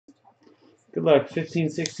Good luck.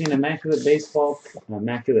 15-16 Immaculate Baseball,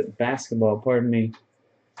 Immaculate Basketball, pardon me.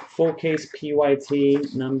 Full case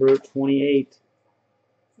PYT number 28.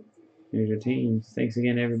 Here's your teams. Thanks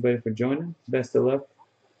again, everybody, for joining. Best of luck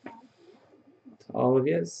to all of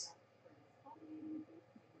yous.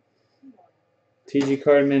 TG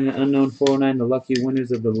Cardman and Unknown 409, the lucky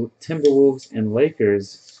winners of the Timberwolves and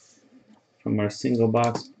Lakers from our single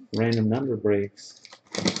box random number breaks.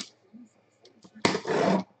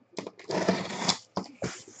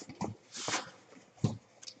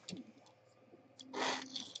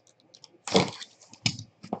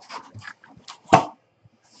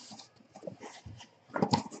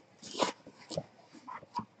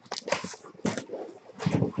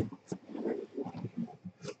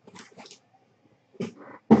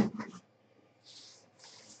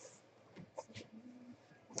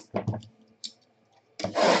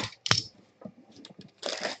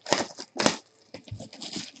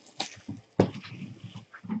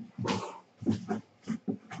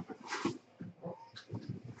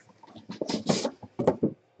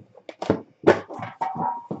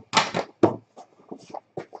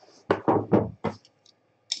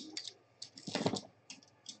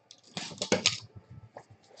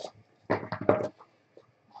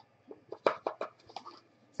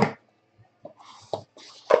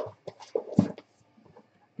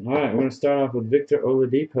 All right, we're going to start off with Victor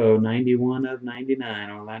Oladipo, 91 of 99,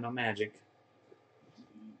 Orlando Magic.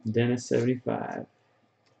 Dennis, 75.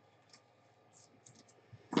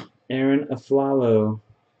 Aaron Aflalo,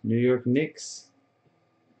 New York Knicks,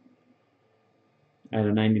 out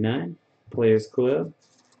of 99, Players Club.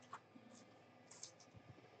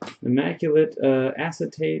 Immaculate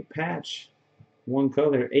Acetate Patch, one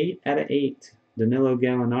color, 8 out of 8, Danilo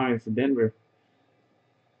Gallinari for Denver.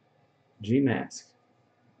 G-Mask.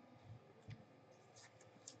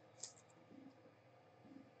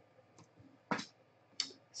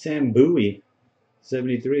 Sam Bowie,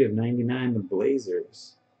 73 of 99, the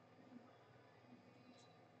Blazers.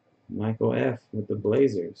 Michael F. with the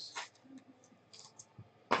Blazers.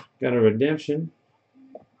 Got a redemption.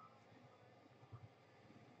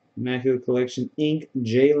 Immaculate Collection Ink,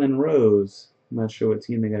 Jalen Rose. I'm not sure what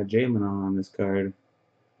team they got Jalen on this card.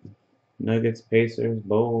 Nuggets, Pacers,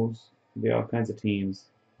 Bulls. Could be all kinds of teams.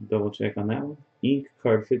 Double check on that one. Ink,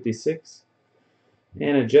 card 56.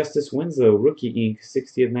 And a Justice Winslow, Rookie Ink,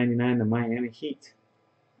 60 of 99, the Miami Heat.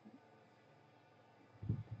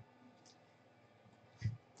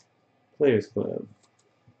 Players Club.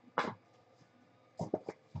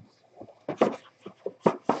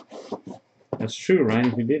 That's true, Ryan.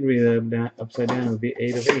 If you did read that upside down, it would be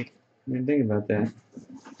 8 of 8. I didn't think about that.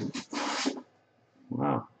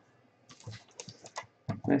 Wow.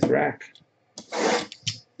 Nice rack.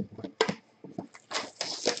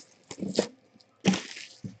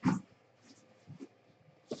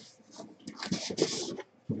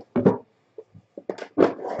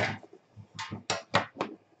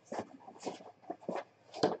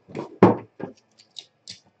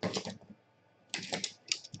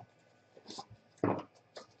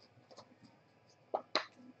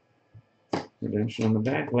 Redemption on the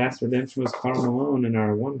back. Last redemption was Karl Malone in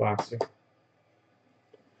our one boxer.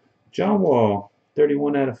 John Wall,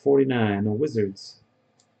 31 out of 49. The Wizards.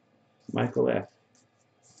 Michael F.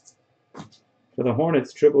 For the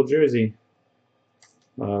Hornets, triple jersey.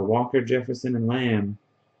 Walker, Jefferson, and Lamb.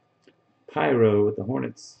 Pyro with the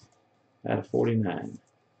Hornets out of 49.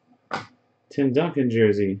 Tim Duncan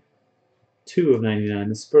jersey. 2 of 99.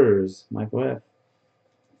 The Spurs. Michael F.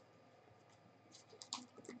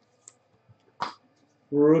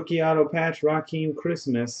 Rookie auto patch, Raheem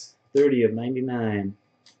Christmas, 30 of 99.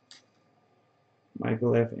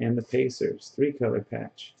 Michael F. and the Pacers, 3-color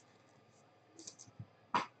patch.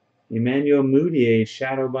 Emmanuel Mudiay,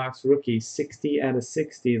 shadow box rookie, 60 out of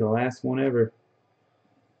 60, the last one ever.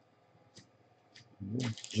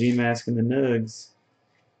 G-Mask and the Nugs.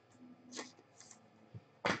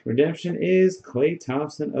 Redemption is Klay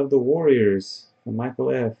Thompson of the Warriors from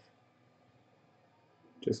Michael F.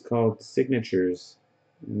 Just called Signatures.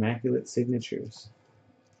 Immaculate Signatures.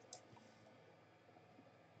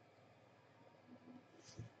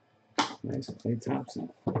 Nice, Klay Thompson.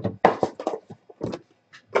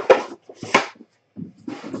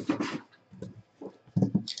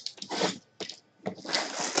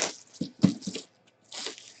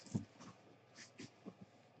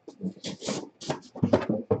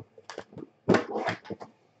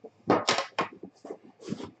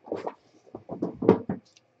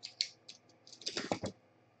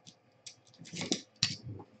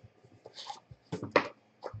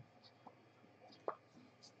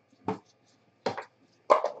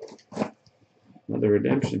 Another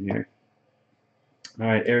redemption here. All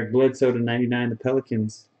right, Eric Bledsoe to 99, the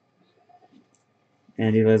Pelicans.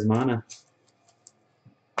 Andy Lesmana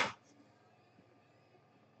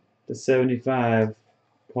to 75,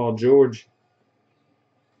 Paul George.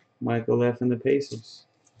 Michael F. and the Pacers.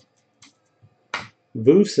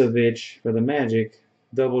 Vucevic for the Magic.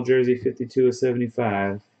 Double jersey 52 of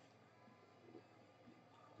 75.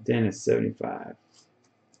 Dennis 75.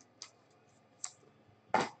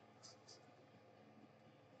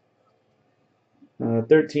 Uh,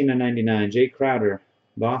 13 of 99. Jay Crowder,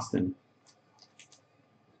 Boston.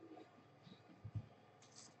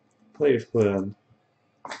 Players Club.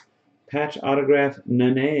 Patch autograph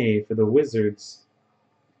Nene for the Wizards.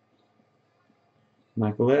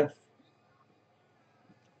 Michael F.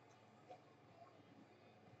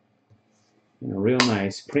 And a real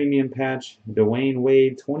nice premium patch, Dwayne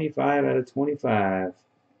Wade, 25 out of 25.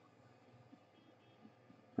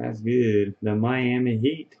 That's good. The Miami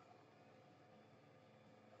Heat.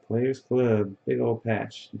 Players Club, big old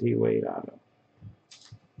patch, D Wade auto.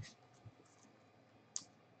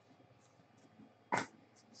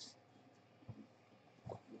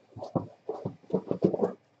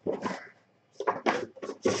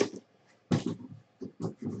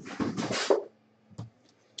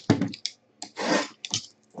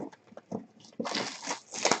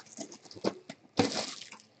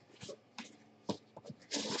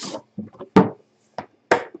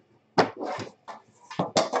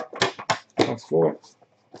 Box 4.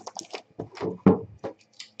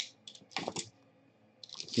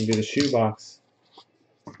 You can do the shoe box.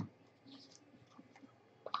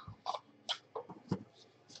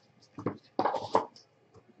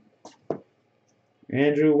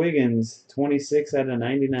 Andrew Wiggins, 26 out of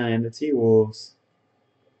 99, the T-Wolves.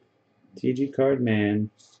 TG Cardman.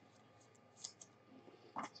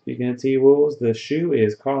 Speaking of T-Wolves, the shoe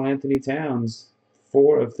is Karl Anthony Towns,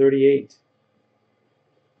 4 of 38.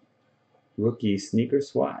 Rookie sneaker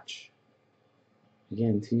swatch.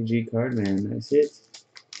 Again, TG Cardman, nice hit.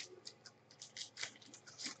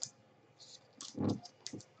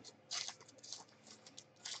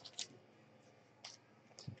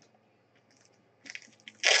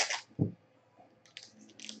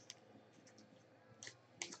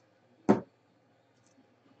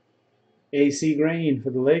 AC Grain for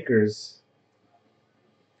the Lakers.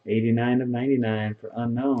 89 of 99 for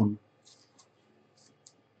Unknown.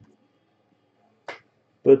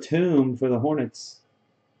 Batum for the Hornets.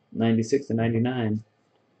 96 of 99.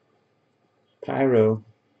 Pyro.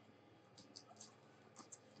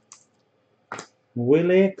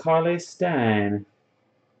 Willie Cauley-Stein.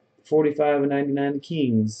 45 of 99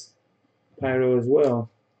 Kings. Pyro as well.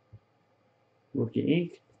 Rookie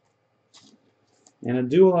ink. And a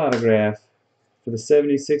dual autograph for the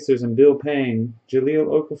 76ers and Bill Pang, Jahlil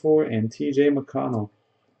Okafor and TJ McConnell.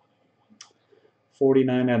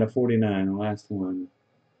 49 out of 49, the last one.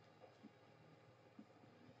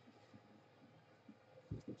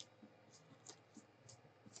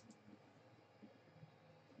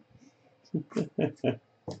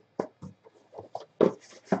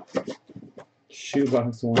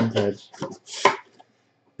 Shoebox one touch.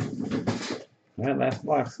 Alright, last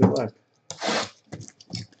box. Good luck.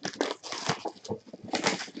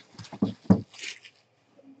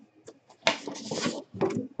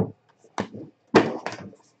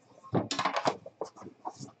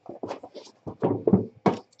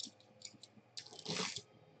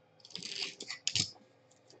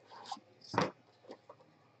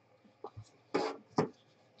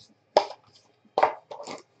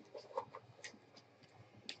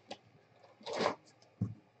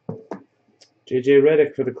 JJ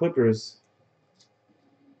Redick for the Clippers.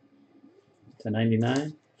 To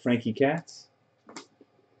 99. Frankie Katz.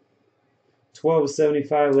 12 of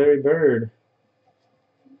 75. Larry Bird.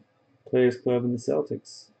 Players Club and the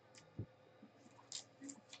Celtics.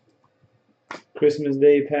 Christmas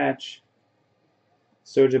Day patch.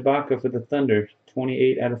 Serge Ibaka for the Thunder.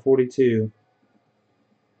 28 out of 42.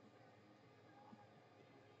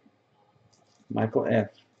 Michael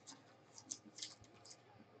F.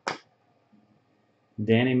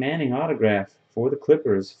 Danny Manning autograph for the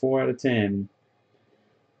Clippers. 4 out of 10.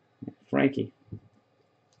 Frankie.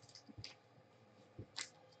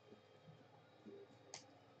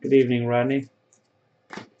 Good evening, Rodney.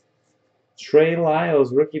 Trey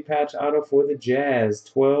Lyles, rookie patch auto for the Jazz.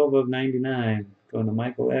 12 of 99. Going to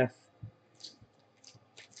Michael F.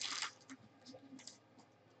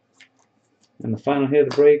 And the final hit of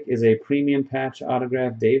the break is a premium patch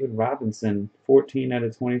autograph, David Robinson. 14 out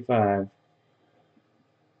of 25.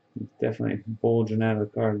 Definitely bulging out of the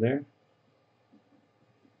card there.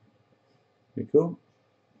 Pretty cool.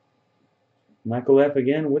 Michael F.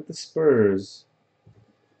 again with the Spurs.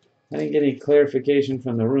 I didn't get any clarification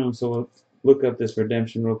from the room, so we'll look up this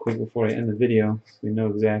redemption real quick before I end the video so we know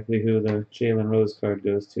exactly who the Jalen Rose card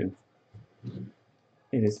goes to.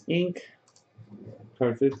 It is ink,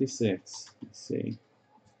 card 56. Let's see.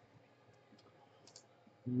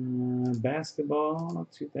 Basketball,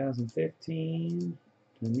 2015,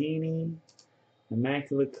 Panini,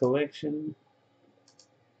 Immaculate Collection,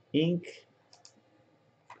 ink,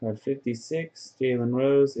 card 56. Jalen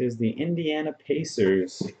Rose is the Indiana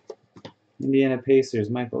Pacers. Indiana Pacers,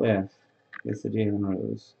 Michael F. Gets the Jalen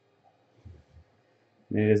Rose.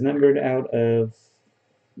 And it is numbered out of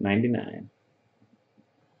 99.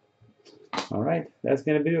 Alright, that's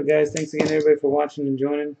going to do it, guys. Thanks again, everybody, for watching and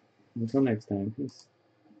joining. Until next time, peace.